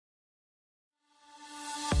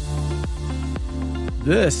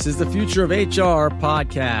This is the Future of HR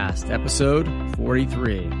podcast, episode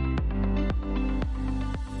 43.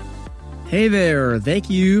 Hey there. Thank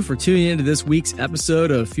you for tuning into this week's episode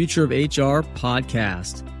of Future of HR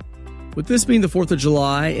podcast. With this being the 4th of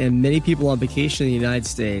July and many people on vacation in the United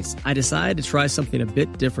States, I decided to try something a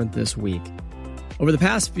bit different this week. Over the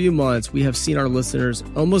past few months, we have seen our listeners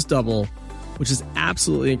almost double, which is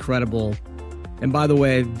absolutely incredible. And by the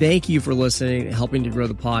way, thank you for listening and helping to grow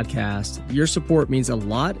the podcast. Your support means a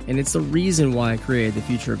lot, and it's the reason why I created the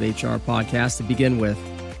Future of HR podcast to begin with.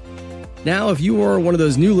 Now, if you are one of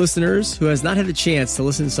those new listeners who has not had the chance to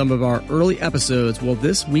listen to some of our early episodes, well,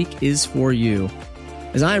 this week is for you.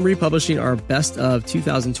 As I am republishing our Best of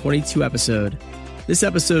 2022 episode, this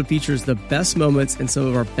episode features the best moments and some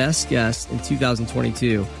of our best guests in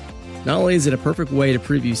 2022. Not only is it a perfect way to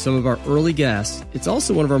preview some of our early guests, it's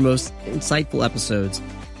also one of our most insightful episodes.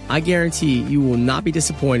 I guarantee you will not be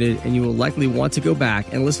disappointed, and you will likely want to go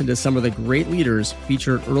back and listen to some of the great leaders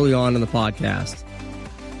featured early on in the podcast.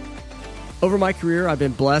 Over my career, I've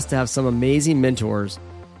been blessed to have some amazing mentors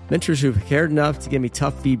who've cared enough to give me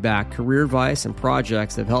tough feedback, career advice, and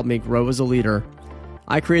projects that have helped me grow as a leader.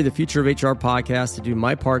 I created the Future of HR podcast to do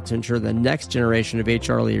my part to ensure the next generation of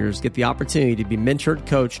HR leaders get the opportunity to be mentored,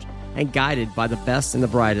 coached, and guided by the best and the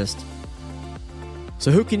brightest. So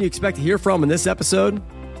who can you expect to hear from in this episode?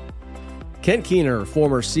 Ken Keener,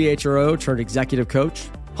 former CHRO turned executive coach.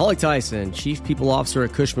 Holly Tyson, Chief People Officer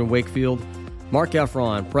at Cushman Wakefield. Marc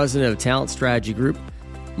Effron, President of Talent Strategy Group.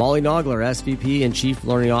 Molly Nagler, SVP and Chief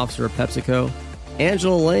Learning Officer at PepsiCo.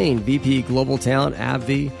 Angela Lane, VP Global Talent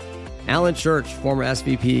AbbVie. Alan Church, former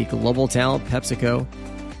SVP Global Talent, PepsiCo.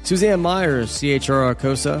 Suzanne Myers, CHRO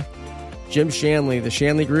Arcosa. Jim Shanley, the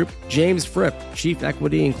Shanley Group. James Fripp, Chief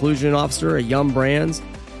Equity Inclusion Officer at Yum Brands.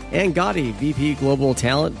 Anne Gotte, VP Global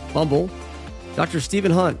Talent, Bumble. Dr.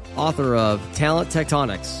 Stephen Hunt, author of Talent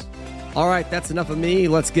Tectonics. All right, that's enough of me.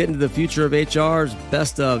 Let's get into the Future of HR's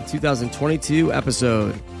Best of 2022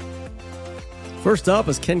 episode. First up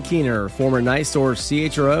is Ken Keener, former NiSource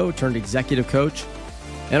CHRO turned executive coach.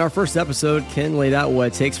 In our first episode, Ken laid out what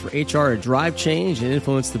it takes for HR to drive change and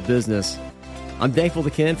influence the business. I'm thankful to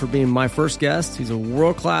Ken for being my first guest. He's a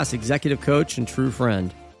world-class executive coach and true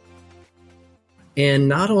friend. And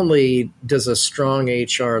not only does a strong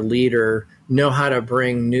HR leader know how to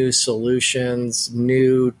bring new solutions,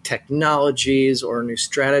 new technologies, or new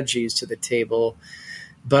strategies to the table,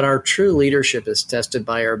 but our true leadership is tested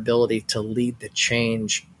by our ability to lead the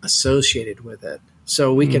change associated with it.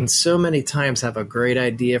 So we can so many times have a great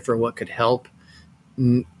idea for what could help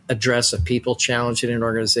address a people challenge in an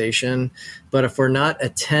organization. But if we're not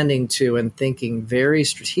attending to and thinking very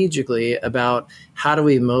strategically about how do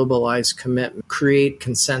we mobilize commitment, create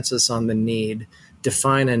consensus on the need,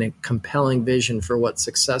 define a compelling vision for what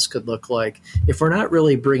success could look like, if we're not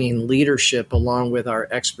really bringing leadership along with our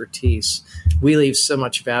expertise, we leave so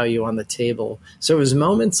much value on the table. So it was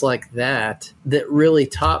moments like that that really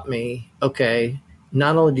taught me, okay,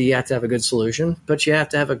 not only do you have to have a good solution, but you have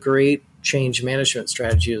to have a great change management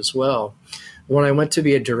strategy as well. When I went to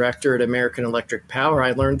be a director at American Electric Power,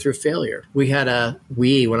 I learned through failure.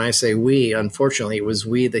 When I say we, unfortunately, it was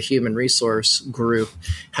we, the human resource group,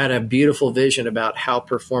 had a beautiful vision about how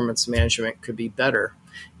performance management could be better.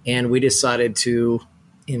 And we decided to,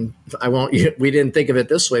 we didn't think of it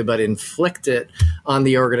this way, but inflict it on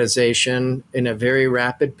the organization in a very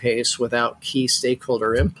rapid pace without key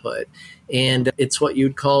stakeholder input. And it's what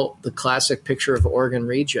you'd call the classic picture of organ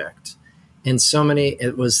reject. And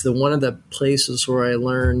it was one of the places where I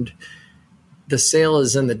learned the sale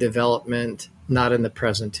is in the development, not in the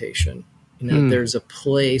presentation. There's a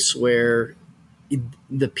place where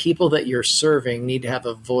the people that you're serving need to have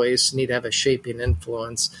a voice, need to have a shaping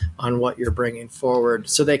influence on what you're bringing forward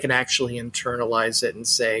so they can actually internalize it and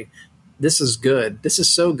say, this is good. This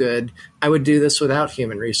is so good. I would do this without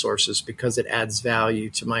human resources because it adds value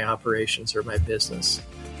to my operations or my business.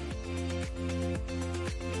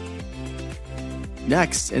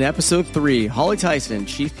 Next, in episode 3, Holly Tyson,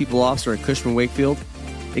 Chief People Officer at Cushman Wakefield,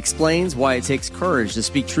 explains why it takes courage to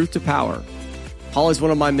speak truth to power. Holly's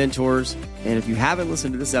one of my mentors, and if you haven't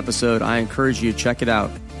listened to this episode, I encourage you to check it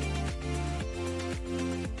out.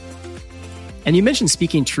 And you mentioned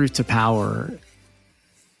speaking truth to power.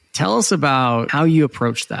 Tell us about how you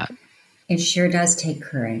approach that. It sure does take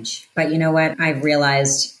courage. But you know what? I've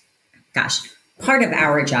realized, part of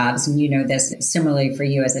our jobs, and you know this similarly for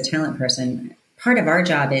you as a talent person, part of our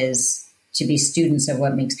job is to be students of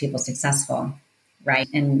what makes people successful, right?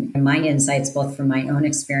 And my insights, both from my own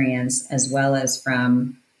experience as well as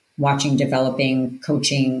from watching, developing,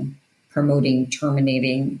 coaching, promoting,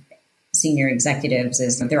 terminating senior executives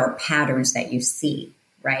is there are patterns that you see,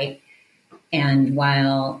 right? And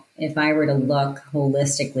while if I were to look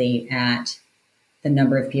holistically at the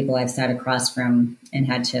number of people I've sat across from and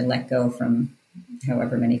had to let go from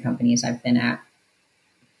however many companies I've been at,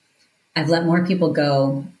 I've let more people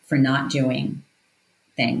go for not doing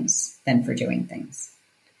things than for doing things.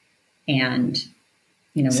 And,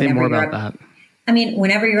 say more about that. I mean,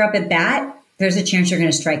 whenever you're up at bat, there's a chance you're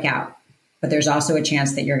going to strike out, but there's also a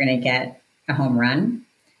chance that you're going to get a home run.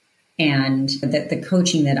 And the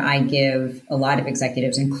coaching that I give a lot of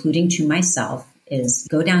executives, including to myself, is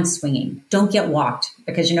go down swinging. Don't get walked,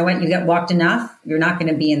 because you know what? You get walked enough, you're not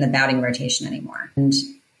going to be in the batting rotation anymore. And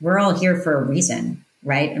we're all here for a reason,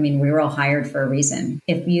 right? I mean, we were all hired for a reason.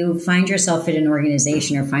 If you find yourself at an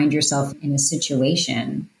organization or find yourself in a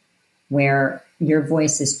situation where your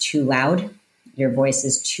voice is too loud, your voice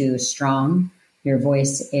is too strong, your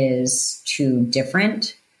voice is too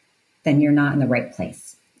different, then you're not in the right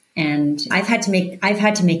place. And I've had to make a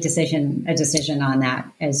decision on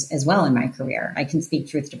that as well in my career. I can speak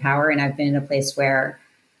truth to power, and I've been in a place where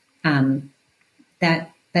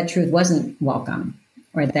that truth wasn't welcome,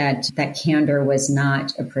 or that candor was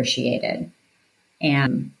not appreciated.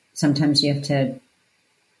 And sometimes you have to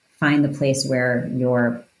find the place where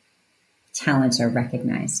your talents are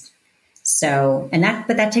recognized. So,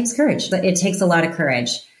 but that takes courage. It takes a lot of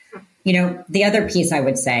courage. The other piece I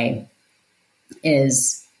would say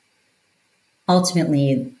is,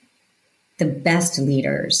 ultimately, the best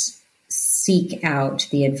leaders seek out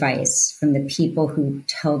the advice from the people who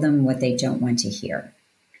tell them what they don't want to hear,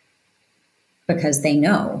 because they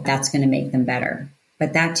know that's going to make them better.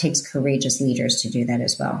 But that takes courageous leaders to do that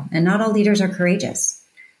as well. And not all leaders are courageous.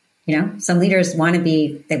 Some leaders want to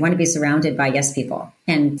be surrounded by yes people.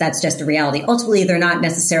 And that's just a reality. Ultimately, they're not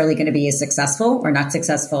necessarily going to be as successful or not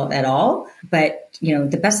successful at all. But,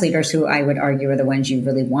 the best leaders, who I would argue are the ones you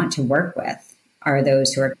really want to work with, are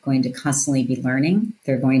those who are going to constantly be learning.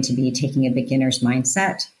 They're going to be taking a beginner's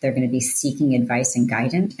mindset. They're going to be seeking advice and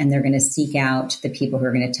guidance. And they're going to seek out the people who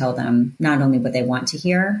are going to tell them not only what they want to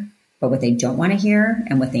hear, but what they don't want to hear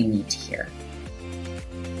and what they need to hear.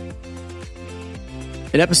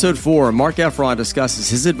 In episode 4, Marc Effron discusses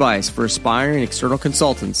his advice for aspiring external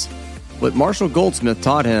consultants, what Marshall Goldsmith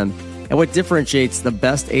taught him, and what differentiates the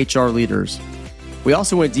best HR leaders. We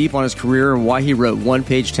also went deep on his career and why he wrote One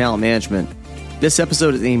Page Talent Management. This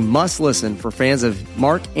episode is a must-listen for fans of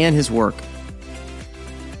Marc and his work.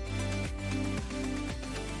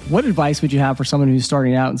 What advice would you have for someone who's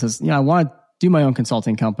starting out and says, I want to do my own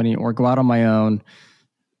consulting company or go out on my own?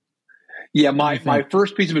 Yeah, my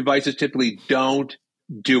first piece of advice is typically don't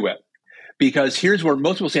do it. Because here's where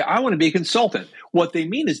most people say, I want to be a consultant. What they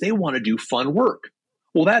mean is they want to do fun work.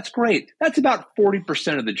 Well, that's great. That's about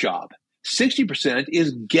 40% of the job. 60%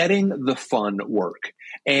 is getting the fun work.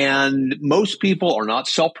 And most people are not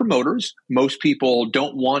self-promoters. Most people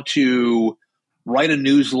don't want to write a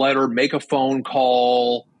newsletter, make a phone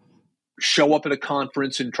call, show up at a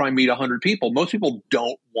conference and try and meet 100 people. Most people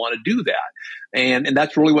don't want to do that. And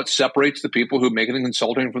that's really what separates the people who make it in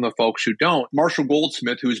consulting from the folks who don't. Marshall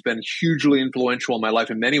Goldsmith, who's been hugely influential in my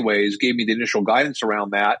life in many ways, gave me the initial guidance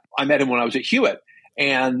around that. I met him when I was at Hewitt.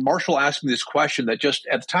 And Marshall asked me this question that just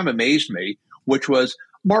at the time amazed me, which was,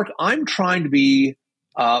 Marc, I'm trying to be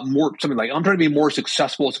I'm trying to be more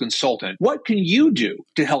successful as a consultant. What can you do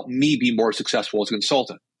to help me be more successful as a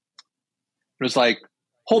consultant? It was like,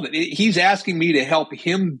 hold it. He's asking me to help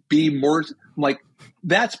him be more,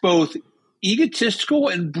 that's both egotistical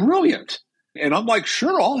and brilliant. And I'm like,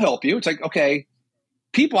 sure, I'll help you. It's like, okay,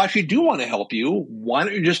 people actually do want to help you. Why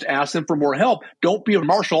don't you just ask them for more help? Don't be.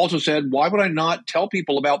 Marshall also said, why would I not tell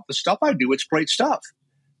people about the stuff I do? It's great stuff.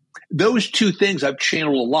 Those two things I've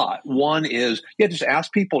channeled a lot. One is, just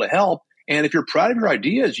ask people to help. And if you're proud of your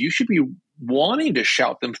ideas, you should be wanting to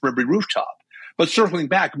shout them from every rooftop. But circling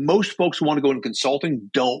back, most folks who want to go into consulting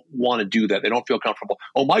don't want to do that. They don't feel comfortable.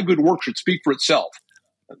 Oh, my good work should speak for itself.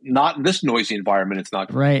 Not in this noisy environment. It's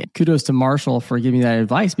not. Right. Kudos to Marshall for giving that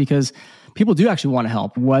advice, because people do actually want to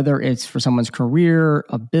help, whether it's for someone's career,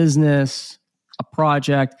 a business, a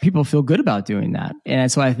project. People feel good about doing that. And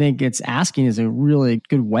so I think asking is a really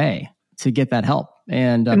good way to get that help.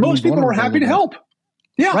 And most people are happy to help.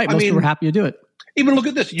 Yeah. Right. Most people are happy to do it. Even look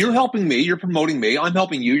at this. You're helping me. You're promoting me. I'm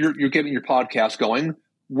helping you. You're getting your podcast going.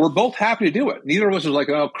 We're both happy to do it. Neither of us is like,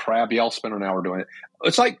 oh, crap. Yeah, I'll spend an hour doing it.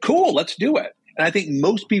 It's like, cool, let's do it. And I think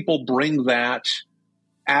most people bring that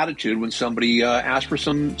attitude when somebody asks for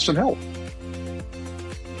some help.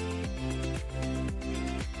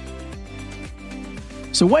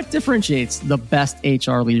 So what differentiates the best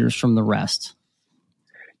HR leaders from the rest?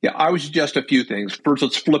 Yeah, I would suggest a few things. First,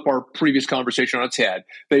 let's flip our previous conversation on its head.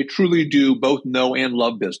 They truly do both know and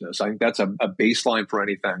love business. I think that's a baseline for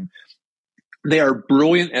anything. They are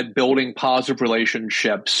brilliant at building positive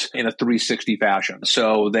relationships in a 360 fashion.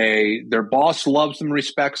 So their boss loves them,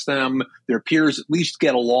 respects them. Their peers at least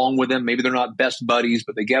get along with them. Maybe they're not best buddies,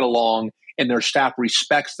 but they get along, and their staff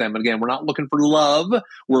respects them. And again, we're not looking for love.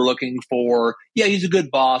 We're looking for, yeah, he's a good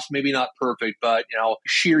boss, maybe not perfect, but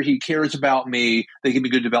he cares about me. They give me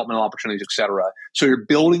good developmental opportunities, et cetera. So you're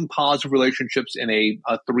building positive relationships in a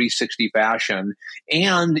 360 fashion,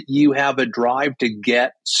 and you have a drive to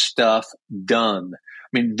get stuff done.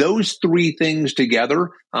 I mean, those three things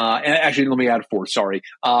together, and actually, let me add four, sorry.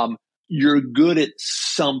 You're good at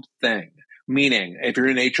something. Meaning, if you're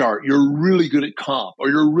in HR, you're really good at comp, or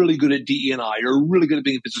you're really good at DE&I, you're really good at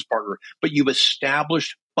being a business partner, but you've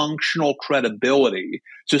established functional credibility.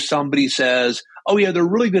 So somebody says, oh yeah, they're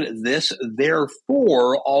really good at this,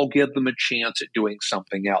 therefore I'll give them a chance at doing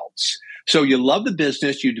something else. So you love the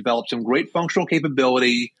business, you develop some great functional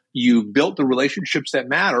capability, you built the relationships that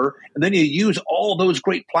matter, and then you use all those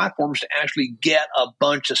great platforms to actually get a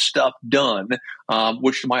bunch of stuff done,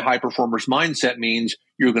 which to my high performers mindset means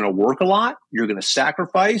you're going to work a lot, you're going to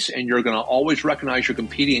sacrifice, and you're going to always recognize you're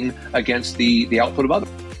competing against the output of others.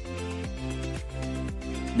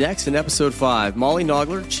 Next, in episode 5, Molly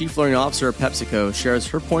Nagler, Chief Learning Officer at PepsiCo, shares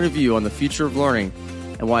her point of view on the future of learning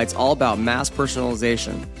and why it's all about mass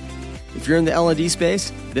personalization. If you're in the L&D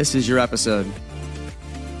space, this is your episode.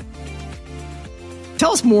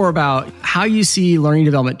 Tell us more about how you see learning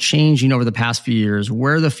development changing over the past few years,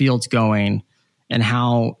 where the field's going, and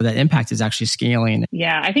how that impact is actually scaling.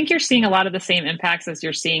 Yeah, I think you're seeing a lot of the same impacts as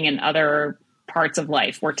you're seeing in other parts of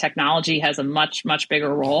life where technology has a much, much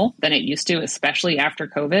bigger role than it used to, especially after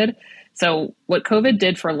COVID. So what COVID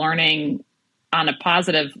did for learning on a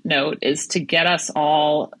positive note is to get us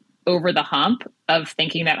all over the hump of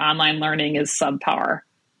thinking that online learning is subpar,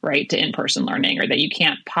 right, to in-person learning, or that you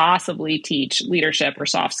can't possibly teach leadership or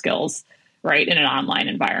soft skills, right, in an online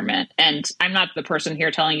environment. And I'm not the person here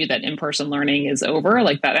telling you that in-person learning is over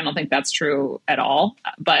like that. I don't think that's true at all.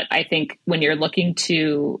 But I think when you're looking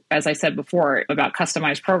to, as I said before, about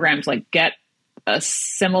customized programs, like get a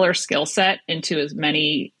similar skill set into as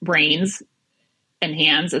many brains and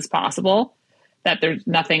hands as possible, that there's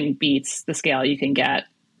nothing beats the scale you can get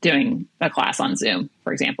doing a class on Zoom,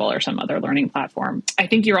 for example, or some other learning platform. I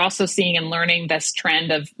think you're also seeing in learning this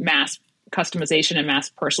trend of mass customization and mass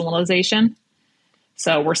personalization.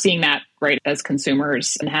 So we're seeing that right as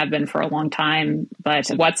consumers and have been for a long time. But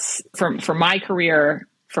what's for my career,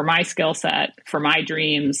 for my skill set, for my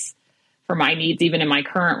dreams, for my needs, even in my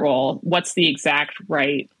current role, what's the exact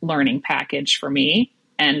right learning package for me?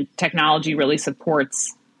 And technology really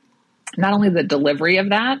supports not only the delivery of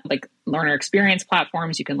that, like learner experience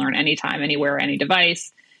platforms, you can learn anytime, anywhere, any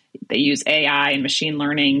device. They use AI and machine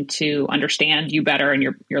learning to understand you better and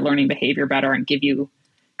your learning behavior better and give you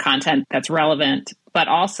content that's relevant, but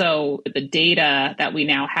also the data that we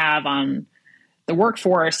now have on the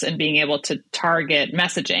workforce and being able to target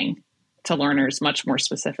messaging to learners much more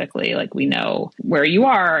specifically. Like we know where you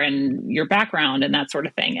are and your background and that sort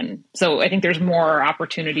of thing. And so I think there's more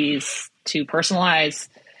opportunities to personalize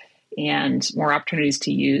and more opportunities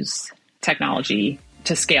to use technology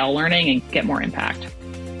to scale learning and get more impact.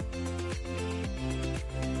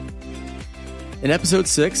 In episode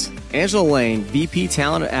 6, Angela Lane, VP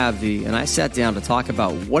Talent at AbbVie, and I sat down to talk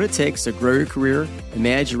about what it takes to grow your career and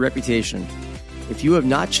manage your reputation. If you have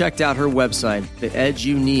not checked out her website,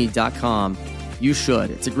 theedgeyouneed.com, you should.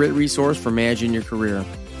 It's a great resource for managing your career.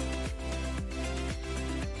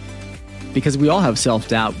 Because we all have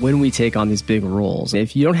self-doubt when we take on these big roles.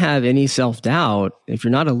 If you don't have any self-doubt, if you're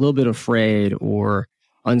not a little bit afraid or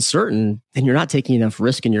uncertain, then you're not taking enough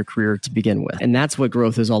risk in your career to begin with. And that's what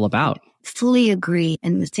growth is all about. Fully agree.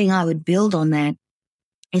 And the thing I would build on that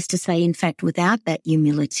is to say, in fact, without that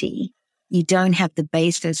humility, you don't have the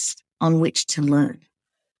basis on which to learn.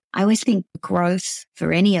 I always think growth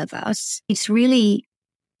for any of us,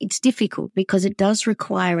 it's difficult because it does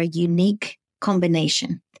require a unique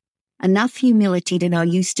combination. Enough humility to know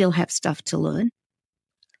you still have stuff to learn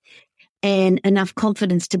and enough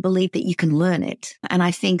confidence to believe that you can learn it. And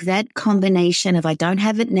I think that combination of I don't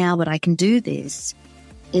have it now, but I can do this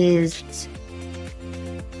is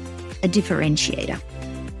a differentiator.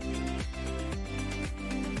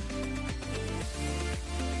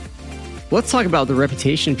 Let's talk about the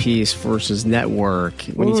reputation piece versus network.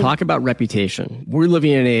 When you talk about reputation, we're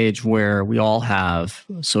living in an age where we all have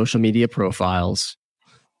social media profiles.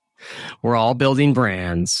 We're all building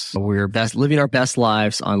brands. We're living our best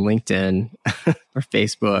lives on LinkedIn or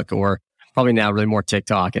Facebook or Probably now really more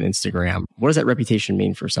TikTok and Instagram. What does that reputation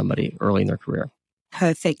mean for somebody early in their career?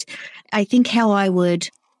 Perfect. I think how I would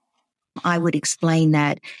explain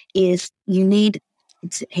that is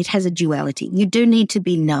it has a duality. You do need to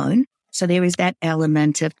be known. So there is that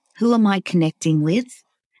element of who am I connecting with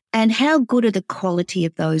and how good are the quality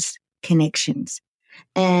of those connections.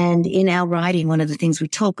 And in our writing, one of the things we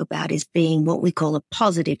talk about is being what we call a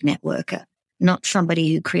positive networker, not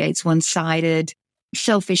somebody who creates one-sided,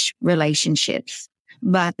 selfish relationships,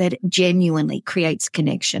 but that genuinely creates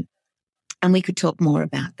connection. And we could talk more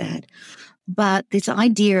about that. But this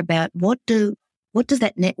idea about what does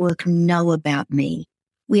that network know about me?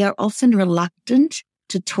 We are often reluctant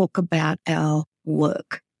to talk about our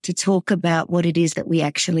work, to talk about what it is that we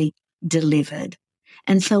actually delivered.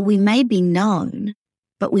 And so we may be known,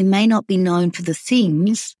 but we may not be known for the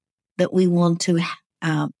things that we want to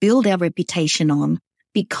build our reputation on,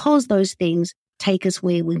 because those things take us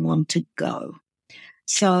where we want to go.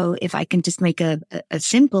 So if I can just make a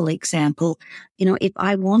simple example, if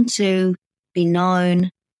I want to be known,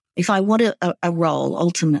 if I want a role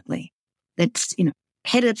ultimately that's,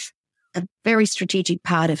 head of a very strategic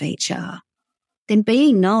part of HR, then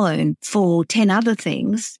being known for 10 other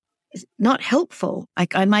things is not helpful.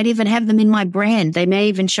 I might even have them in my brand. They may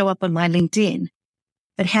even show up on my LinkedIn.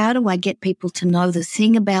 But how do I get people to know the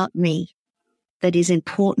thing about me that is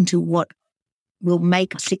important to what will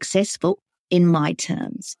make us successful in my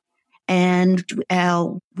terms? And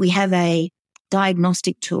we have a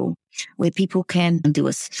diagnostic tool where people can do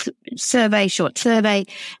a short survey,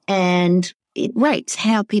 and it rates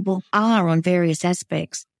how people are on various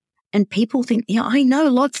aspects. And people think, I know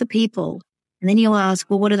lots of people. And then you ask,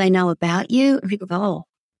 well, what do they know about you? And people go,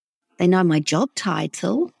 they know my job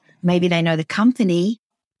title. Maybe they know the company,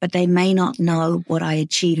 but they may not know what I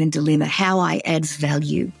achieve and deliver, how I add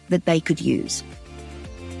value that they could use.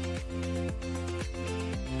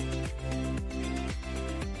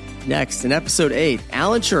 Next, in episode 8,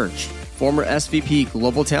 Alan Church, former SVP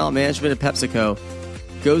Global Talent Management at PepsiCo,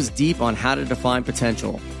 goes deep on how to define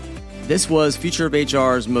potential. This was Future of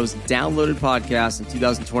HR's most downloaded podcast in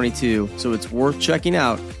 2022, so it's worth checking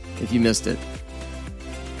out if you missed it.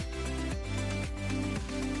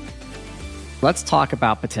 Let's talk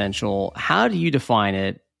about potential. How do you define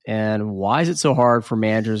it, and why is it so hard for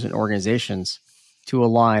managers and organizations to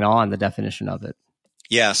align on the definition of it?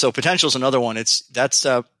 Yeah, so potential is another one. That's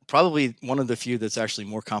probably one of the few that's actually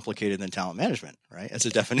more complicated than talent management, right, as a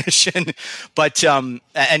definition. But and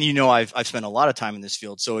I've spent a lot of time in this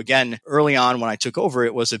field. So again, early on when I took over,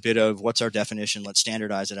 it was a bit of what's our definition? Let's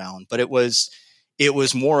standardize it, Alan. But it was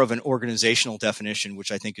more of an organizational definition,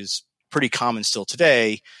 which I think is pretty common still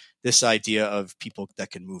today. This idea of people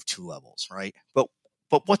that can move 2 levels, right? But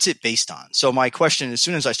what's it based on? So my question, as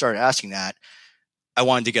soon as I started asking that, I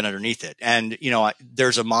wanted to get underneath it. And,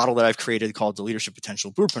 there's a model that I've created called the Leadership Potential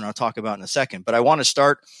Blueprint I'll talk about in a second. But I want to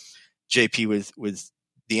start, JP, with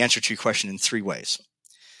the answer to your question in 3 ways.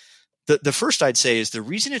 The first I'd say is the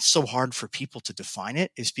reason it's so hard for people to define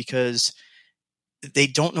it is because they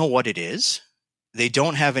don't know what it is. They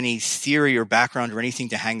don't have any theory or background or anything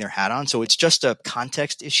to hang their hat on. So it's just a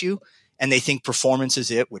context issue. And they think performance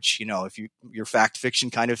is it, which, if you're fact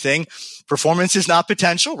fiction kind of thing, performance is not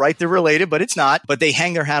potential, right? They're related, but it's not. But they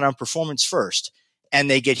hang their hat on performance first,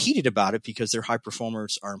 and they get heated about it because their high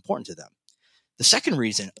performers are important to them. The second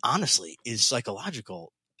reason, honestly, is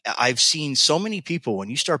psychological. I've seen so many people,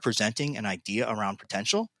 when you start presenting an idea around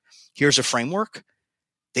potential, here's a framework,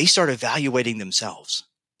 they start evaluating themselves.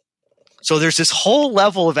 So there's this whole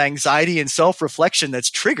level of anxiety and self-reflection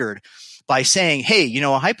that's triggered by saying, hey,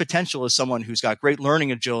 a high potential is someone who's got great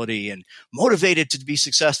learning agility and motivated to be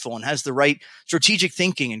successful and has the right strategic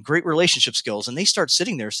thinking and great relationship skills. And they start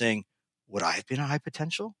sitting there saying, would I have been a high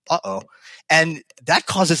potential? Uh-oh. And that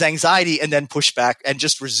causes anxiety and then pushback and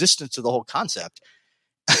just resistance to the whole concept.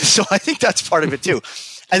 So I think that's part of it too.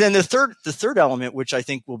 And then the third element, which I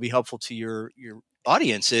think will be helpful to your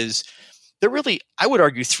audience, is there really, I would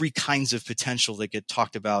argue, 3 kinds of potential that get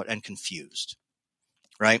talked about and confused,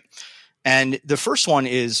 right? And the first one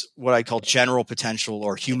is what I call general potential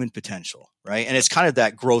or human potential, right? And it's kind of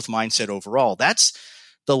that growth mindset overall. That's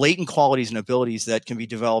the latent qualities and abilities that can be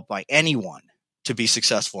developed by anyone to be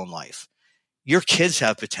successful in life. Your kids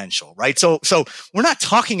have potential, right? So we're not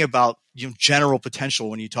talking about general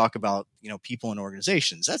potential when you talk about people in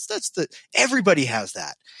organizations. Everybody has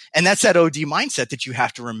that, and that's that OD mindset that you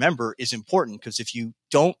have to remember is important, because if you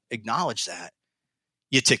don't acknowledge that,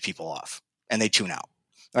 you tick people off and they tune out.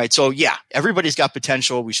 All right. So yeah, everybody's got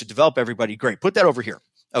potential. We should develop everybody. Great. Put that over here.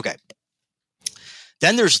 Okay.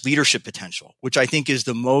 Then there's leadership potential, which I think is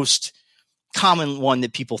the most common one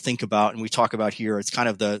that people think about and we talk about here. It's kind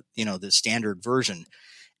of the standard version.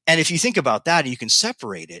 And if you think about that, you can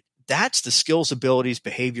separate it. That's the skills, abilities,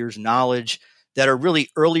 behaviors, knowledge that are really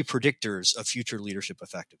early predictors of future leadership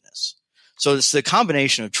effectiveness. So it's the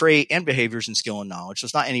combination of trait and behaviors and skill and knowledge. So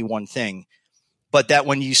it's not any one thing, but that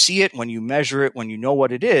when you see it, when you measure it, when you know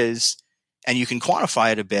what it is, and you can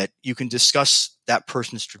quantify it a bit, you can discuss that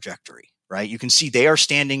person's trajectory, right? You can see they are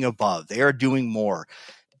standing above, they are doing more.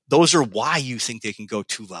 Those are why you think they can go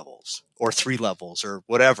 2 levels or 3 levels or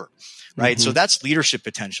whatever, right? So that's leadership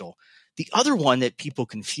potential. The other one that people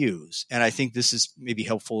confuse, and I think this is maybe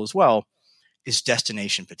helpful as well, is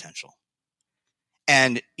destination potential.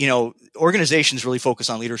 And, organizations really focus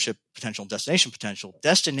on leadership potential and destination potential.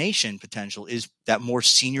 Destination potential is that more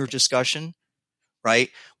senior discussion, right?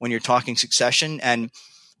 When you're talking succession, and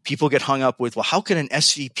people get hung up with, well, how can an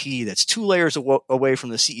SVP that's 2 layers away from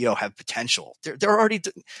the CEO have potential? They're already,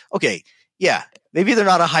 okay. Yeah. Maybe they're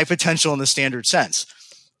not a high potential in the standard sense,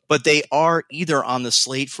 but they are either on the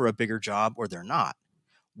slate for a bigger job or they're not.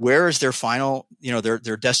 Where is their final,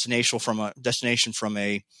 their destination from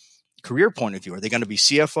a career point of view? Are they going to be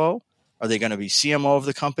CFO? Are they going to be CMO of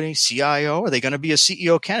the company, CIO? Are they going to be a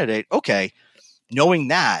CEO candidate? Okay. Knowing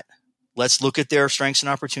that, let's look at their strengths and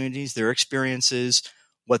opportunities, their experiences,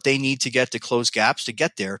 what they need to get to close gaps to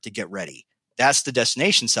get there, to get ready. That's the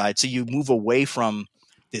destination side. So you move away from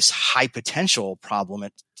this high potential problem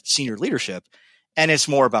at senior leadership, and it's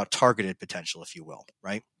more about targeted potential, if you will,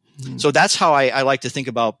 right? Mm-hmm. So that's how I like to think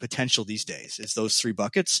about potential these days, is those 3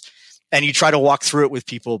 buckets. And you try to walk through it with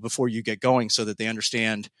people before you get going so that they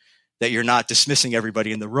understand that you're not dismissing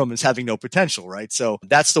everybody in the room as having no potential, right? So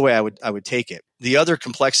that's the way I would take it. The other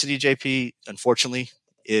complexity, JP, unfortunately,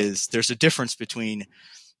 is there's a difference between,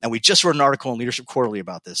 and we just wrote an article in Leadership Quarterly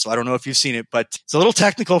about this, so I don't know if you've seen it, but it's a little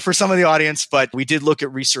technical for some of the audience, but we did look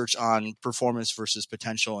at research on performance versus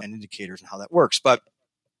potential and indicators and how that works. But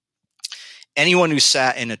anyone who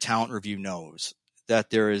sat in a talent review knows that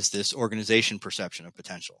there is this organization perception of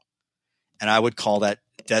potential. And I would call that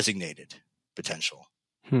designated potential.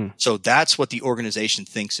 So that's what the organization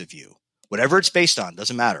thinks of you. Whatever it's based on,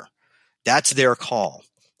 doesn't matter. That's their call.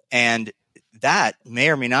 And that may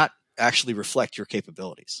or may not actually reflect your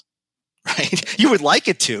capabilities, right? You would like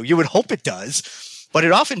it to, you would hope it does, but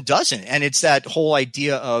it often doesn't. And it's that whole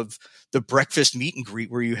idea of the breakfast meet and greet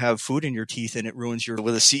where you have food in your teeth and it ruins your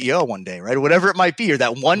with a CEO one day, right? Or whatever it might be, or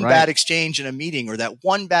that one bad exchange in a meeting, or that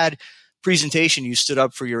one bad presentation you stood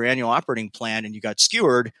up for your annual operating plan and you got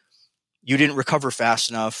skewered, you didn't recover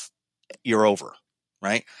fast enough, you're over,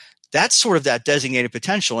 right? That's sort of that designated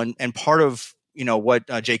potential. And part of,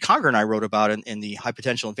 what Jay Conger and I wrote about in the High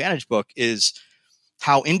Potential Advantage book is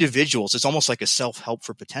how individuals, it's almost like a self-help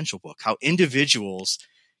for potential book, how individuals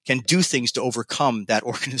can do things to overcome that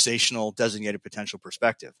organizational designated potential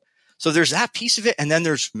perspective. So there's that piece of it. And then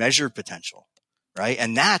there's measured potential, right?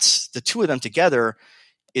 And that's the 2 of them together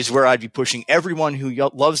is where I'd be pushing everyone who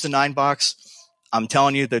loves the 9-box. I'm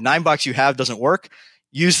telling you, the 9-box you have doesn't work.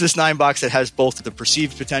 Use this 9-box that has both the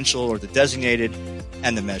perceived potential or the designated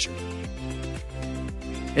and the measured.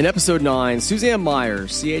 In episode 9, Suzanne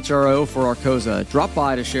Myers, CHRO for Arcosa, dropped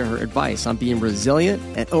by to share her advice on being resilient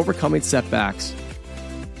and overcoming setbacks.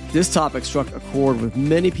 This topic struck a chord with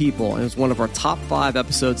many people and was one of our top 5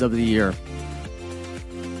 episodes of the year.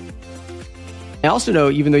 I also know,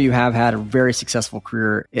 even though you have had a very successful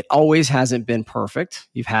career, it always hasn't been perfect.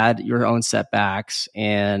 You've had your own setbacks.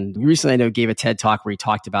 And you recently, I know, gave a TED Talk where you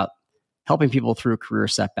talked about helping people through career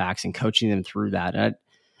setbacks and coaching them through that. And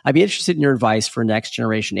I'd be interested in your advice for next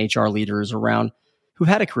generation HR leaders around who've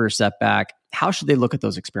had a career setback. How should they look at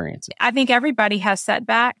those experiences? I think everybody has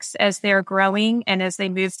setbacks as they're growing and as they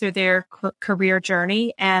move through their career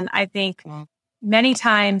journey. And I think many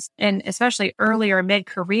times, and especially earlier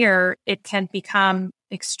mid-career, it can become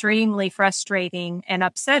extremely frustrating and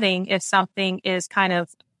upsetting if something is kind of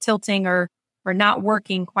tilting or not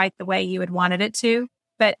working quite the way you had wanted it to.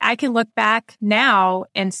 But I can look back now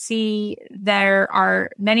and see there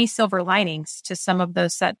are many silver linings to some of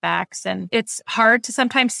those setbacks. And it's hard to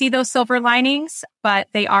sometimes see those silver linings, but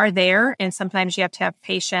they are there. And sometimes you have to have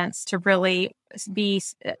patience to really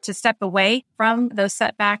to step away from those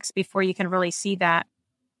setbacks before you can really see that.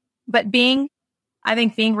 But I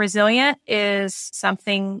think being resilient is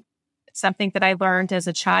something that I learned as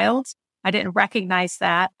a child. I didn't recognize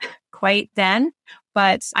that quite then,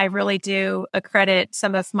 but I really do accredit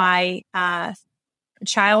some of my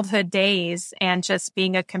childhood days and just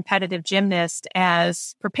being a competitive gymnast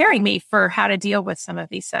as preparing me for how to deal with some of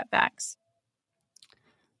these setbacks.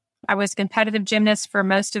 I was a competitive gymnast for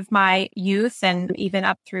most of my youth and even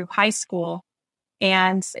up through high school.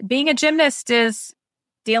 And being a gymnast is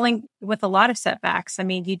dealing with a lot of setbacks. I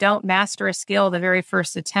mean, you don't master a skill the very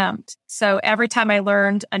first attempt. So every time I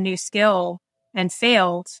learned a new skill and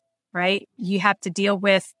failed, right, you have to deal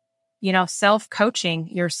with, self-coaching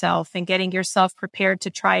yourself and getting yourself prepared to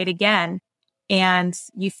try it again. And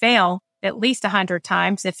you fail at least 100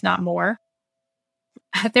 times, if not more.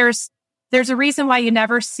 There's a reason why you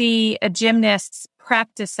never see a gymnast's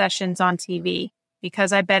practice sessions on TV,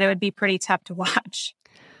 because I bet it would be pretty tough to watch.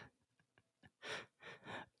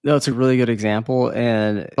 No, it's a really good example.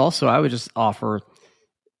 And also, I would just offer,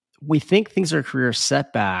 we think things are career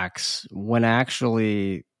setbacks when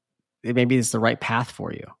actually maybe it's the right path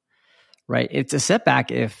for you, right? It's a setback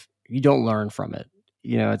if you don't learn from it.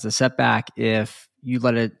 It's a setback if you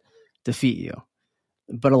let it defeat you.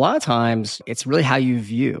 But a lot of times, it's really how you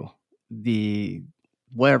view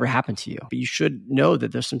whatever happened to you. But you should know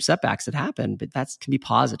that there's some setbacks that happen, but that can be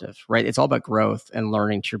positive, right? It's all about growth and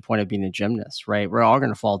learning, to your point of being a gymnast, right? We're all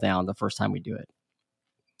going to fall down the first time we do it.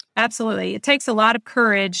 Absolutely. It takes a lot of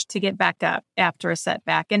courage to get back up after a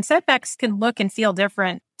setback. And setbacks can look and feel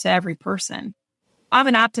different to every person. I'm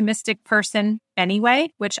an optimistic person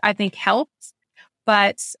anyway, which I think helps.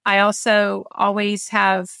 But I also always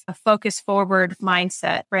have a focus forward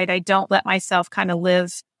mindset, right? I don't let myself kind of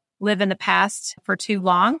live in the past for too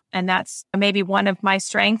long. And that's maybe one of my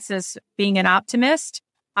strengths, is being an optimist.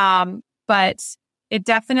 But it's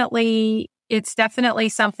definitely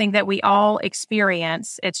something that we all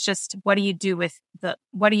experience. It's just, what do you do with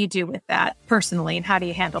that personally, and how do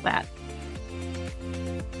you handle that?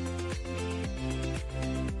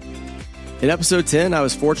 In episode 10, I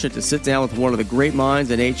was fortunate to sit down with one of the great minds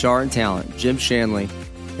in HR and talent, Jim Shanley.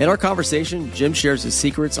 In our conversation, Jim shares his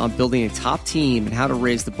secrets on building a top team and how to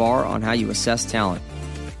raise the bar on how you assess talent.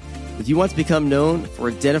 If you want to become known for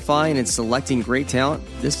identifying and selecting great talent,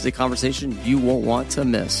 this is a conversation you won't want to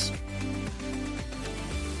miss.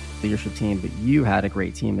 Leadership team, but you had a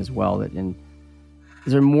great team as well. And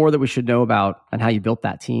is there more that we should know about on how you built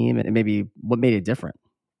that team and maybe what made it different?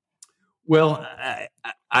 Well,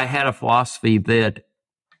 I had a philosophy that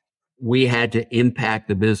we had to impact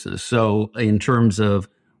the business. So in terms of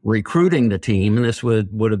recruiting the team, and this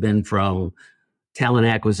would have been from talent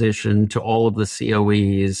acquisition to all of the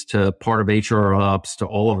COEs to part of HR ops to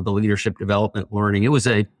all of the leadership development learning. It was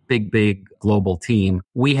a big global team.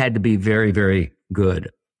 We had to be very, very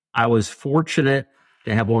good. I was fortunate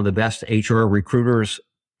to have one of the best HR recruiters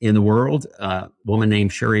in the world, a woman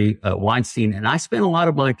named Sherry Weinstein. And I spent a lot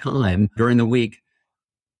of my time during the week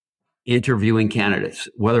interviewing candidates,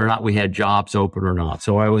 whether or not we had jobs open or not.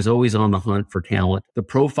 So I was always on the hunt for talent. The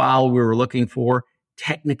profile we were looking for,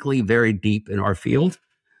 technically very deep in our field.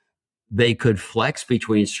 They could flex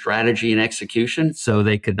between strategy and execution. So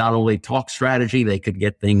they could not only talk strategy, they could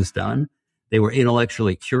get things done. They were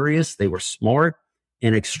intellectually curious. They were smart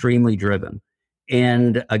and extremely driven.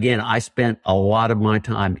 And again, I spent a lot of my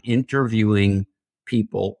time interviewing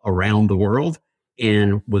people around the world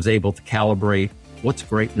and was able to calibrate what's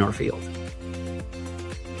great in our field.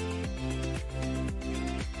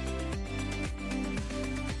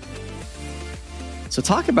 So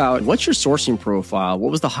talk about, what's your sourcing profile?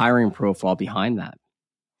 What was the hiring profile behind that?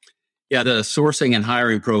 Yeah, the sourcing and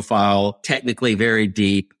hiring profile, technically very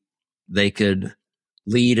deep. They could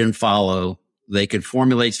lead and follow. They could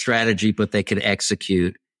formulate strategy, but they could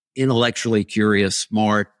execute. Intellectually curious,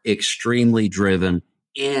 smart, extremely driven,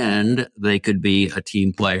 and they could be a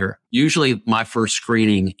team player. Usually my first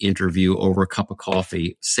screening interview over a cup of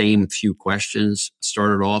coffee, same few questions,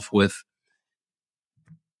 started off with,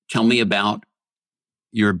 tell me about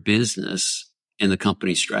your business and the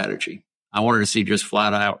company strategy. I wanted to see just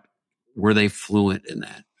flat out, were they fluent in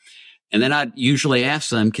that? And then I'd usually ask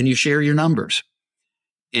them, can you share your numbers?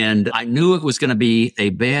 And I knew it was going to be a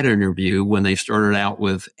bad interview when they started out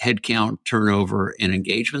with headcount, turnover, and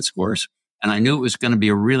engagement scores. And I knew it was going to be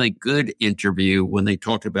a really good interview when they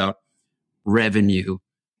talked about revenue,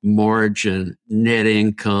 margin, net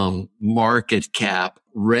income, market cap,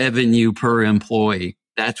 revenue per employee.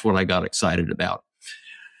 That's what I got excited about.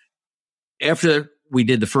 After we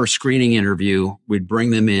did the first screening interview, we'd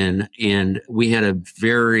bring them in, and we had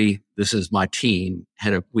this is my team,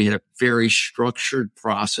 we had a very structured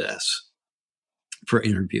process for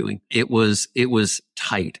interviewing. It was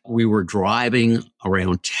tight. We were driving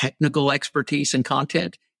around technical expertise and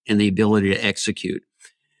content and the ability to execute.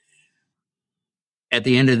 At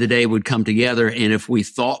the end of the day, we'd come together, and if we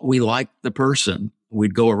thought we liked the person,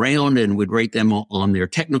 we'd go around and we'd rate them on their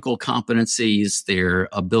technical competencies, their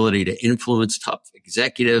ability to influence top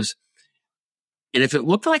executives. And if it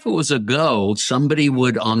looked like it was a go, somebody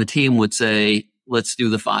on the team would say, let's do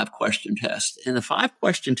the 5-question test. And the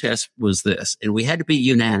 5-question test was this, and we had to be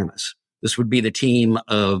unanimous. This would be the team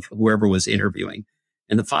of whoever was interviewing.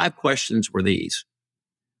 And the 5 questions were these.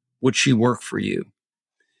 Would she work for you?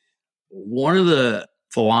 One of the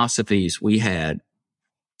philosophies we had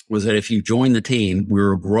was that if you joined the team, we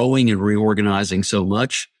were growing and reorganizing so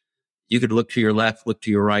much, you could look to your left, look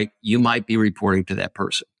to your right. You might be reporting to that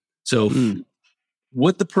person. So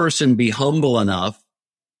would the person be humble enough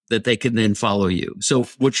that they could then follow you? So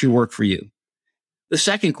would she work for you? The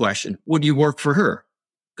second question, would you work for her?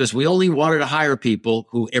 Because we only wanted to hire people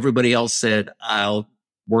who everybody else said, I'll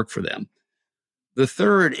work for them. The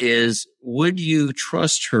third is, would you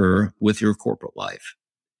trust her with your corporate life?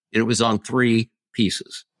 And it was on 3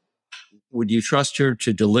 pieces. Would you trust her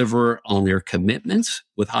to deliver on their commitments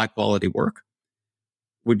with high quality work?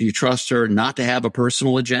 Would you trust her not to have a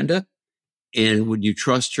personal agenda? And would you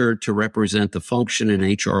trust her to represent the function in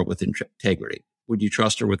HR with integrity? Would you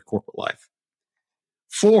trust her with corporate life?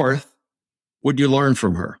 Fourth, would you learn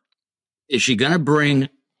from her? Is she going to bring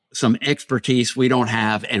some expertise we don't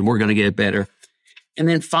have and we're going to get better? And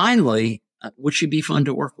then finally, would she be fun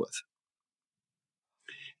to work with?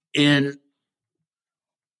 And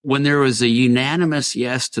when there was a unanimous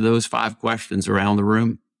yes to those 5 questions around the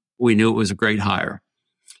room, we knew it was a great hire.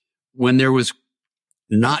 When there was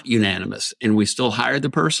not unanimous and we still hired the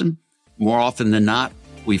person, more often than not,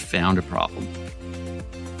 we found a problem.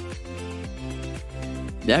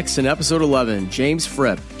 Next, in episode 11, James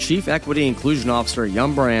Fripp, Chief Equity and Inclusion Officer at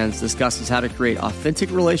Yum Brands, discusses how to create authentic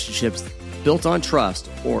relationships built on trust,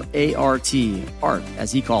 or ART, ART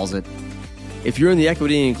as he calls it. If you're in the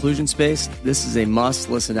equity and inclusion space, this is a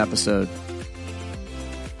must-listen episode.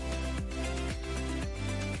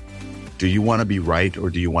 Do you want to be right or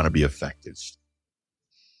do you want to be effective?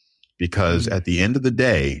 Because at the end of the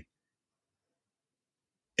day,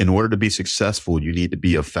 in order to be successful, you need to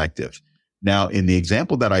be effective. Now, in the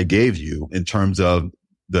example that I gave you, in terms of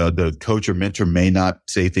the coach or mentor may not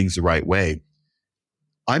say things the right way,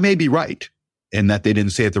 I may be right in that they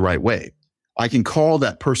didn't say it the right way. I can call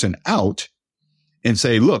that person out and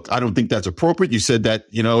say, look, I don't think that's appropriate. You said that,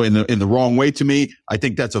 in the wrong way to me. I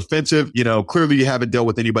think that's offensive. Clearly you haven't dealt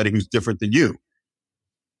with anybody who's different than you.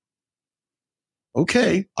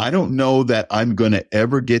 Okay. I don't know that I'm going to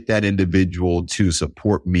ever get that individual to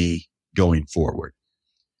support me going forward.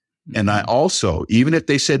 And I also, even if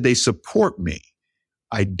they said they support me,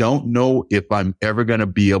 I don't know if I'm ever going to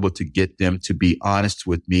be able to get them to be honest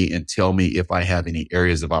with me and tell me if I have any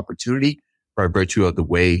areas of opportunity by virtue of the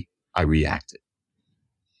way I reacted.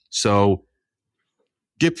 So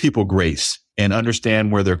give people grace and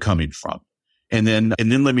understand where they're coming from. And then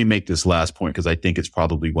let me make this last point, because I think it's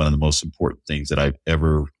probably one of the most important things that I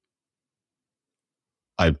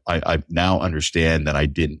now understand that I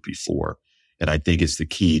didn't before. And I think it's the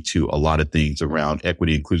key to a lot of things around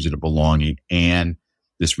equity, inclusion, and belonging, and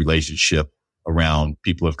this relationship around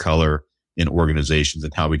people of color in organizations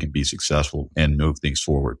and how we can be successful and move things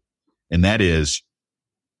forward. And that is,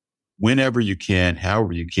 whenever you can,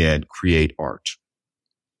 however you can, create art.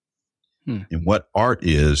 And what art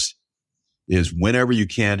is whenever you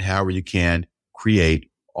can, however you can,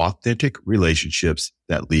 create authentic relationships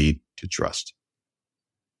that lead to trust.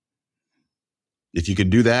 If you can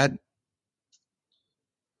do that,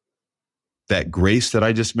 that grace that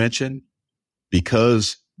I just mentioned,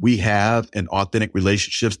 because we have an authentic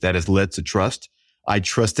relationships that has led to trust, I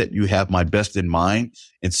trust that you have my best in mind.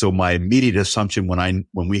 And so my immediate assumption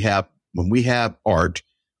when we have art,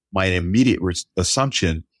 my immediate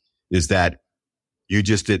assumption is that you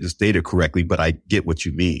just didn't state it correctly, but I get what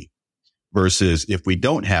you mean. Versus if we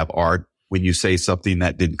don't have art, when you say something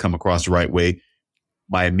that didn't come across the right way,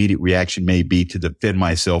 my immediate reaction may be to defend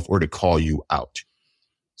myself or to call you out.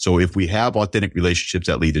 So if we have authentic relationships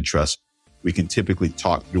that lead to trust, we can typically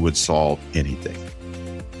talk through and solve anything.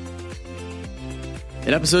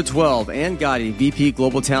 In episode 12, Anne Gotte, VP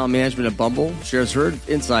Global Talent Management at Bumble, shares her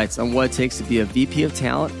insights on what it takes to be a VP of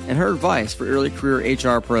talent and her advice for early career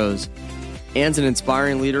HR pros. Anne's an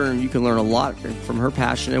inspiring leader, and you can learn a lot from her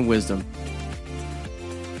passion and wisdom.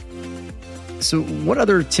 So what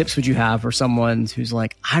other tips would you have for someone who's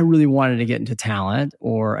like, I really wanted to get into talent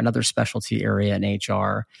or another specialty area in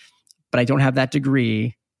HR, but I don't have that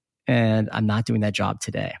degree and I'm not doing that job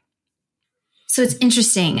today? So it's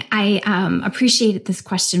interesting. I appreciate this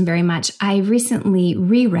question very much. I recently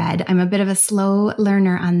reread. I'm a bit of a slow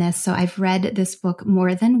learner on this, so I've read this book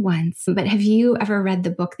more than once. But have you ever read the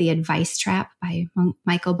book The Advice Trap by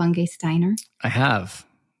Michael Bungay Steiner? I have,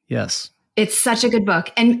 yes. It's such a good book.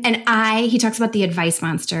 And he talks about the advice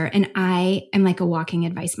monster, and I am like a walking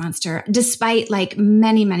advice monster. Despite like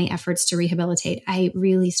many, many efforts to rehabilitate, I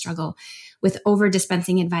really struggle with over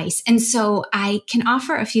dispensing advice. And so I can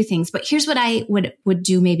offer a few things, but here's what I would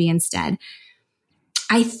do maybe instead.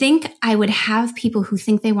 I think I would have people who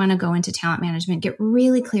think they want to go into talent management get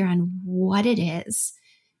really clear on what it is,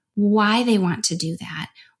 why they want to do that,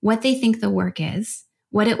 what they think the work is,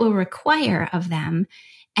 what it will require of them.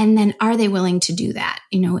 And then are they willing to do that,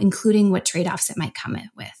 including what trade-offs it might come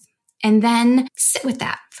with. And then sit with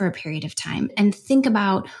that for a period of time and think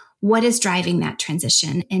about what is driving that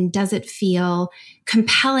transition. And does it feel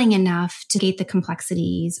compelling enough to gate the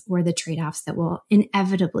complexities or the trade-offs that will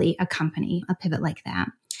inevitably accompany a pivot like that?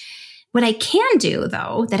 What I can do,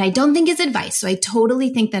 though, that I don't think is advice, so I totally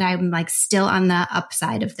think that I'm like still on the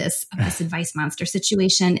upside of this advice monster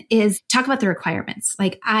situation, is talk about the requirements.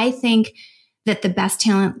 Like, I think that the best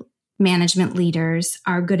talent management leaders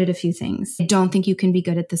are good at a few things. I don't think you can be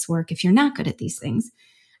good at this work if you're not good at these things.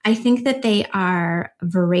 I think that they are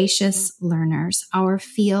voracious learners. Our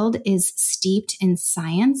field is steeped in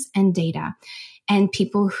science and data, and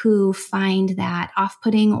people who find that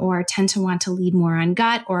off-putting or tend to want to lead more on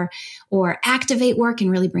gut or activate work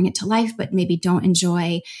and really bring it to life, but maybe don't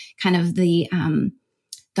enjoy kind of the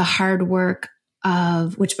hard work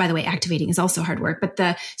of, which by the way, activating is also hard work, but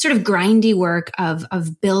the sort of grindy work of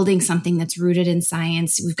building something that's rooted in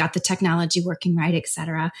science. We've got the technology working right, et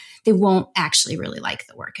cetera. They won't actually really like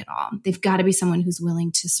the work at all. They've got to be someone who's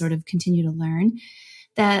willing to sort of continue to learn.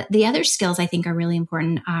 The other skills I think are really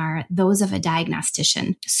important are those of a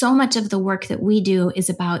diagnostician. So much of the work that we do is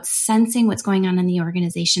about sensing what's going on in the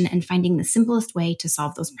organization and finding the simplest way to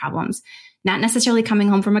solve those problems. Not necessarily coming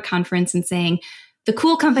home from a conference and saying, the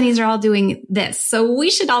cool companies are all doing this, so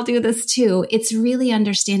we should all do this too. It's really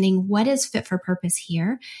understanding what is fit for purpose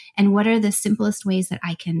here and what are the simplest ways that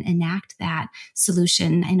I can enact that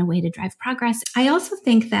solution in a way to drive progress. I also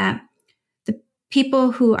think that the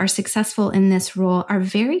people who are successful in this role are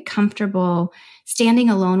very comfortable standing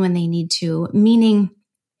alone when they need to, meaning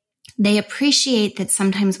they appreciate that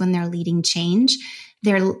sometimes when they're leading change,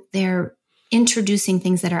 they're introducing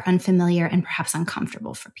things that are unfamiliar and perhaps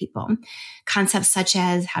uncomfortable for people. Concepts such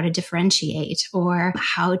as how to differentiate or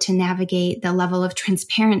how to navigate the level of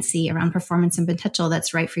transparency around performance and potential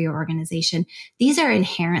that's right for your organization. These are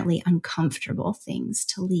inherently uncomfortable things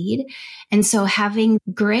to lead. And so having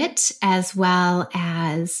grit as well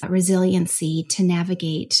as resiliency to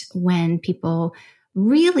navigate when people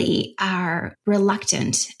really are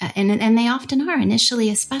reluctant, and they often are initially,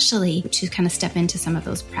 especially, to kind of step into some of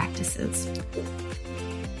those practices.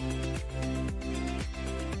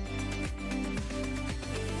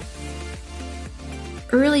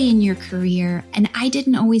 Early in your career, and I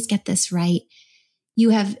didn't always get this right,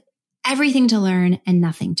 you have everything to learn and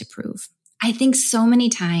nothing to prove. I think so many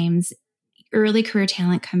times early career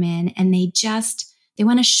talent come in and they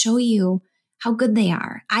want to show you how good they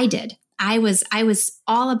are. I did. I was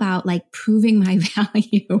all about like proving my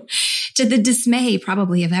value to the dismay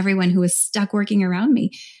probably of everyone who was stuck working around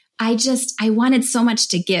me. I wanted so much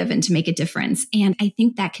to give and to make a difference. And I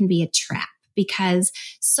think that can be a trap because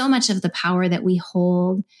so much of the power that we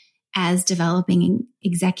hold as developing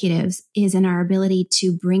executives is in our ability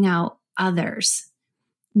to bring out others,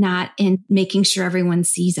 not in making sure everyone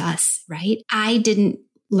sees us, right? I didn't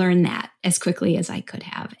learn that as quickly as I could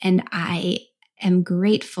have. And I am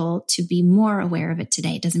grateful to be more aware of it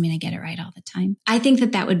today. It doesn't mean I get it right all the time. I think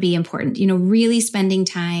that would be important, really spending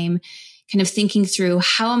time kind of thinking through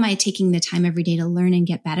how am I taking the time every day to learn and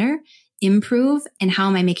get better, improve, and how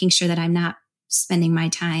am I making sure that I'm not spending my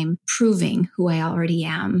time proving who I already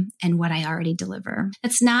am and what I already deliver.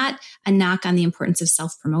 That's not a knock on the importance of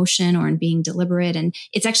self-promotion or in being deliberate. And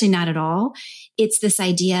it's actually not at all. It's this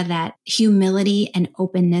idea that humility and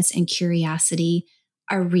openness and curiosity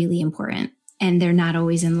are really important. And they're not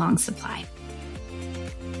always in long supply.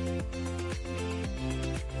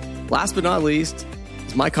 Last but not least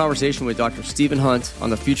is my conversation with Dr. Stephen Hunt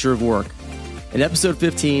on the future of work. In episode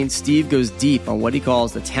 15, Steve goes deep on what he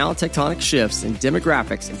calls the talent tectonic shifts in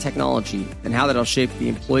demographics and technology and how that'll shape the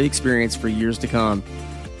employee experience for years to come.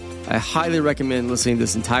 I highly recommend listening to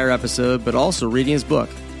this entire episode, but also reading his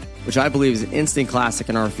book, which I believe is an instant classic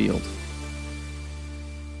in our field.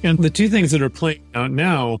 And the two things that are playing out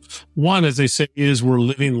now, one, as they say, is we're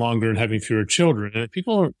living longer and having fewer children. And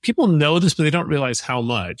people know this, but they don't realize how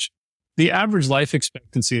much. The average life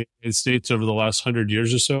expectancy in the United States over the last 100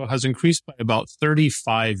 years or so has increased by about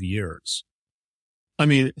 35 years.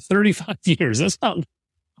 35 years. That's not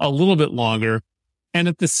a little bit longer. And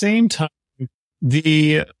at the same time,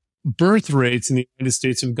 the birth rates in the United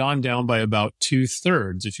States have gone down by about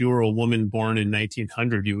 2/3. If you were a woman born in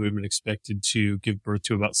 1900, you would have been expected to give birth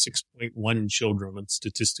to about 6.1 children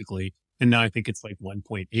statistically. And now I think it's like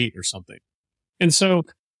 1.8 or something. And so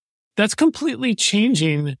that's completely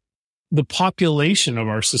changing the population of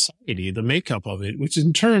our society, the makeup of it, which is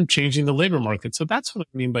in turn changing the labor market. So that's what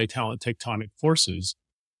I mean by talent tectonic forces.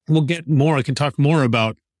 We'll get more. I can talk more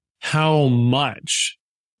about how much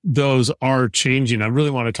those are changing. I really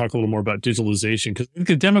want to talk a little more about digitalization, because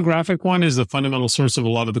the demographic one is the fundamental source of a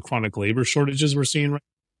lot of the chronic labor shortages we're seeing right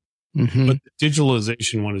now. Mm-hmm. But the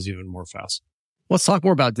digitalization one is even more fascinating. Let's talk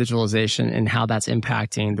more about digitalization and how that's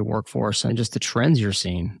impacting the workforce and just the trends you're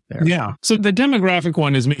seeing there. Yeah. So the demographic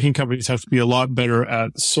one is making companies have to be a lot better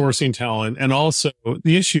at sourcing talent. And also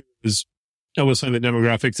the issue is, I was saying the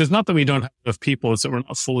demographics, it's not that we don't have enough people, it's that we're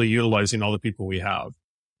not fully utilizing all the people we have.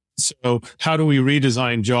 So how do we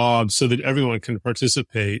redesign jobs so that everyone can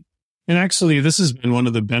participate? And actually, this has been one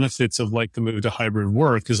of the benefits of like the move to hybrid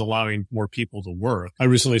work, is allowing more people to work. I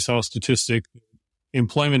recently saw a statistic.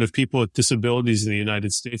 Employment of people with disabilities in the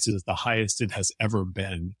United States is the highest it has ever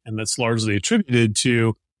been. And that's largely attributed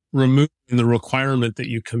to removing the requirement that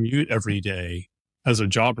you commute every day as a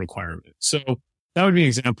job requirement. So that would be an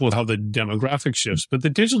example of how the demographic shifts. But the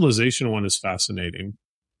digitalization one is fascinating.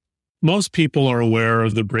 Most people are aware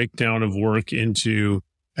of the breakdown of work into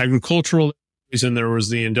agricultural areas, and there was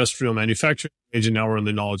the industrial manufacturing age, and now we're in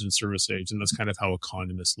the knowledge and service age. And that's kind of how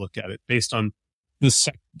economists look at it based on the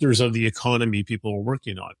sectors of the economy people are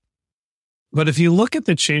working on. But if you look at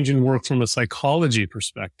the change in work from a psychology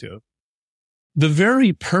perspective, the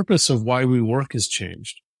very purpose of why we work has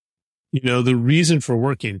changed. You know, the reason for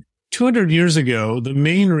working. 200 years ago, the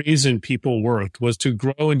main reason people worked was to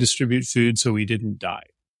grow and distribute food so we didn't die.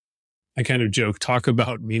 I kind of joke, talk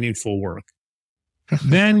about meaningful work.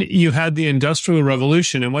 Then you had the Industrial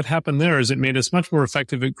Revolution, and what happened there is it made us much more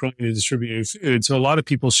effective at growing and distributing food. So a lot of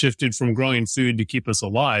people shifted from growing food to keep us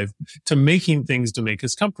alive to making things to make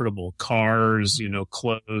us comfortable. Cars, you know,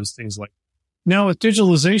 clothes, things like that. Now with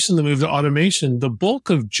digitalization, the move to automation, the bulk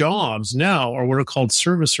of jobs now are what are called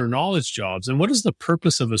service or knowledge jobs. And what is the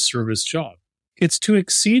purpose of a service job? It's to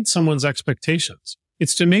exceed someone's expectations.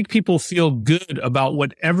 It's to make people feel good about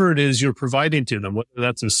whatever it is you're providing to them, whether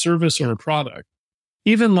that's a service or a product.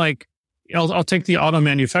 Even like, I'll take the auto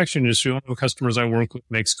manufacturing industry. One of the customers I work with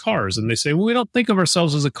makes cars, and they say, well, we don't think of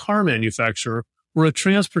ourselves as a car manufacturer. We're a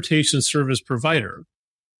transportation service provider,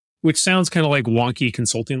 which sounds kind of like wonky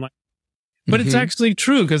consulting. But It's actually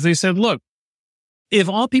true, because they said, look, if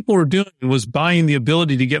all people were doing was buying the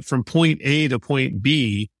ability to get from point A to point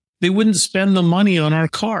B, they wouldn't spend the money on our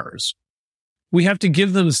cars. We have to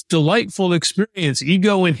give them this delightful experience,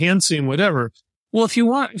 ego enhancing, whatever. Well, if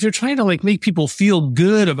you're trying to like make people feel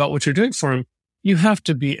good about what you're doing for them, you have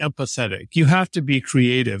to be empathetic. You have to be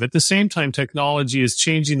creative. At the same time, technology is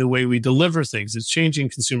changing the way we deliver things. It's changing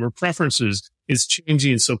consumer preferences. It's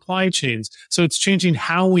changing supply chains. So it's changing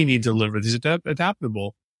how we need to deliver these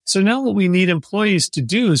adaptable. So now what we need employees to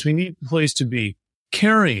do is we need employees to be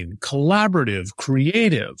caring, collaborative,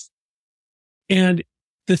 creative. And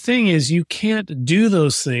the thing is, you can't do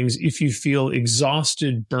those things if you feel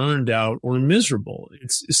exhausted, burned out, or miserable.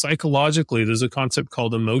 It's psychologically, there's a concept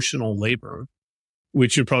called emotional labor,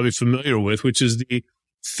 which you're probably familiar with, which is the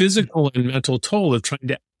physical and mental toll of trying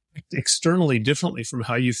to act externally differently from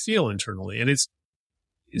how you feel internally. And it's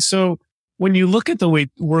so when you look at the way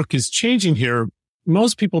work is changing here,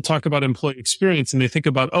 most people talk about employee experience and they think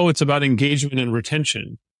about, oh, it's about engagement and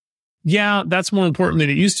retention. Yeah, that's more important than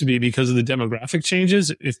it used to be because of the demographic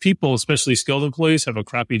changes. If people, especially skilled employees, have a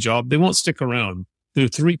crappy job, they won't stick around. They're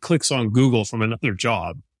 3 clicks on Google from another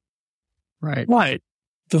job. Right. But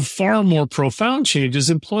the far more profound change is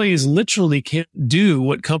employees literally can't do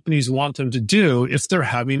what companies want them to do if they're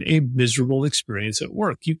having a miserable experience at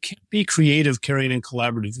work. You can't be creative, caring, and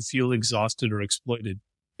collaborative if you feel exhausted or exploited.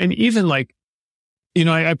 And even like, you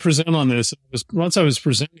know, I present on this. Once I was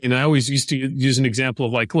presenting, I always used to use an example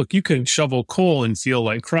of like, look, you can shovel coal and feel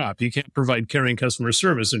like crap. You can't provide caring customer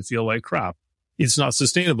service and feel like crap. It's not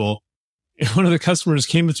sustainable. And one of the customers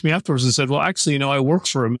came up to me afterwards and said, well, actually, you know, I work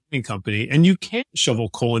for a mining company and you can't shovel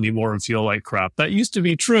coal anymore and feel like crap. That used to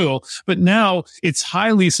be true, but now it's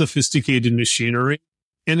highly sophisticated machinery.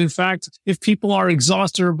 And in fact, if people are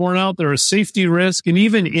exhausted or burnt out, there is safety risk. And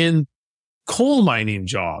even in coal mining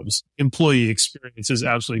jobs, employee experience is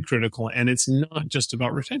absolutely critical. And it's not just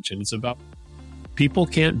about retention. It's about people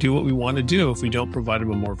can't do what we want to do if we don't provide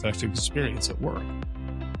them a more effective experience at work.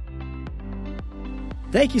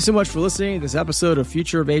 Thank you so much for listening to this episode of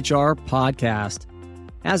Future of HR podcast.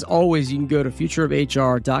 As always, you can go to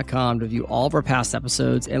futureofhr.com to view all of our past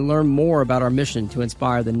episodes and learn more about our mission to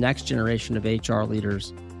inspire the next generation of HR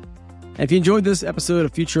leaders. And if you enjoyed this episode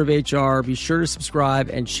of Future of HR, be sure to subscribe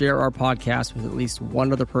and share our podcast with at least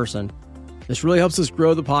one other person. This really helps us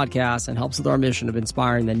grow the podcast and helps with our mission of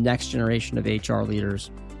inspiring the next generation of HR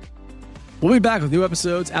leaders. We'll be back with new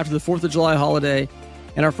episodes after the 4th of July holiday,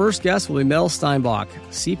 and our first guest will be Mel Steinbach,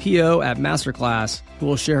 CPO at Masterclass, who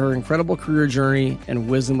will share her incredible career journey and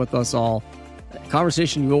wisdom with us all. A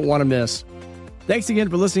conversation you won't want to miss. Thanks again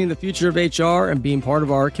for listening to The Future of HR and being part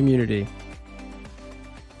of our community.